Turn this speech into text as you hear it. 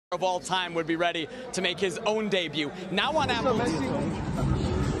of all time would be ready to make his own debut. Now on Apple.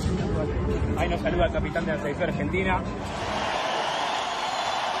 Ahí nos saluda el capitán de la selección argentina.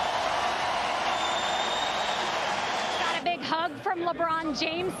 Got a big hug from LeBron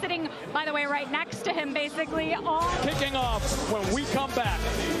James, sitting, by the way, right next to him, basically. Kicking off when we come back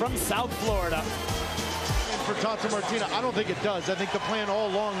from South Florida. For Tata Martino, I don't think it does. I think the plan all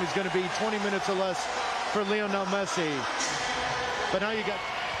along is going to be 20 minutes or less for Lionel Messi. But now you got...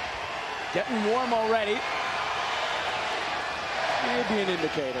 Getting warm already. Maybe an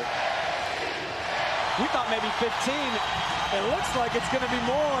indicator. We thought maybe 15. It looks like it's going to be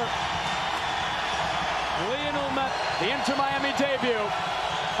more. Lionel Messi, the Inter Miami debut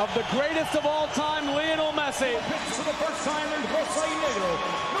of the greatest of all time, Lionel Messi. For the first time in Rosa y Negro,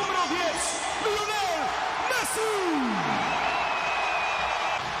 número 10, Lionel Messi.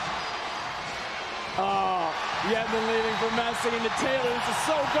 Oh, Yedlin leading for Messi into Taylor. This is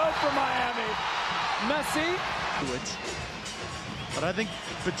so good for Miami. Messi. But I think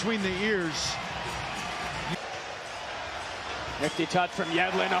between the ears. Nifty touch from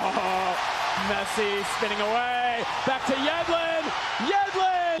Yedlin. Oh, Messi spinning away. Back to Yedlin.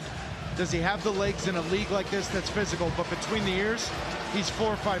 Yedlin! Does he have the legs in a league like this that's physical? But between the ears, he's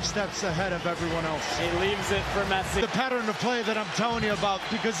 4 or 5 steps ahead of everyone else. He leaves it for Messi. The pattern of play that I'm telling you about,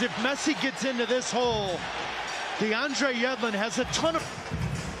 because if Messi gets into this hole, DeAndre Yedlin has a ton of...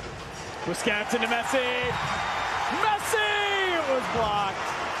 Busquets into Messi. Messi! It was blocked.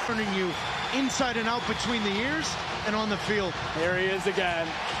 Turning you inside and out between the ears and on the field. Here he is again.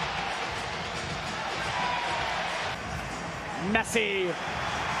 Messi.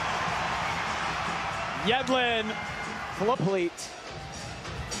 Yedlin. Complete.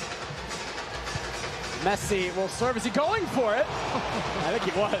 Messi will serve. Is he going for it? I think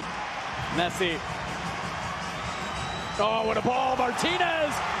he was. Messi. Oh, what a ball.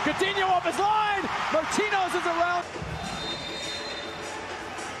 Martinez. Coutinho off his line. Martinez is around.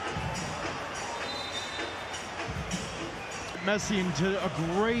 Messi into a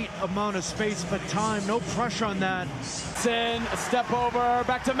great amount of space, but time, no pressure on that. Sin, a step over,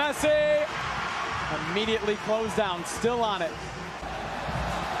 back to Messi. Immediately closed down, still on it.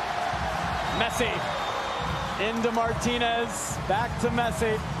 Messi into Martinez, back to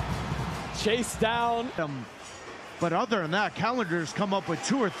Messi. Chase down. But other than that, Calendar's come up with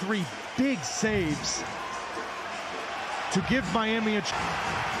 2 or 3 big saves to give Miami a...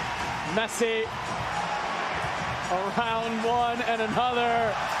 Messi around one and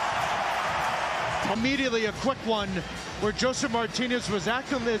another. Immediately a quick one where Joseph Martinez was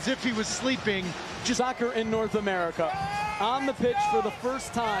acting as if he was sleeping. Soccer in North America. On the pitch for the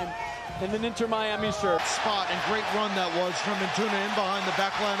first time in an Inter Miami shirt. Spot and great run that was from Antuna in behind the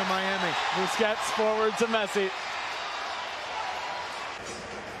back line of Miami. Busquets forward to Messi.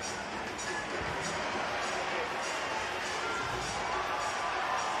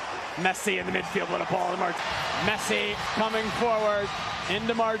 Messi in the midfield, what a ball to Martinez. Messi coming forward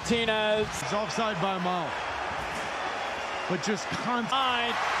into Martinez. He's offside by a mile. But just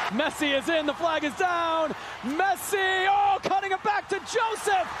constant. Messi is in, the flag is down. Messi, oh, cutting it back to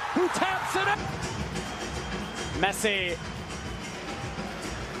Joseph, who taps it in. Messi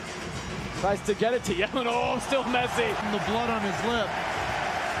tries to get it to Yedlin. Oh, still Messi. And the blood on his lip.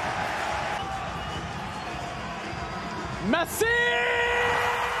 Messi!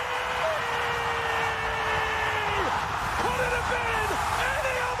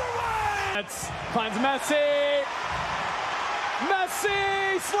 Finds Messi.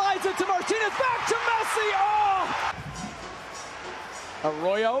 Messi slides it to Martinez. Back to Messi. Oh!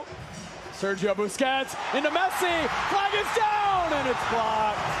 Arroyo. Sergio Busquets into Messi. Flag is down and it's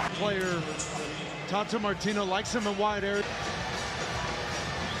blocked. Player Tata Martino likes him in wide area.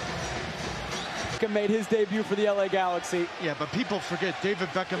 Beckham made his debut for the LA Galaxy. Yeah, but people forget David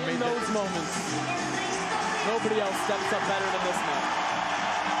Beckham made those moments. Nobody else steps up better than this man.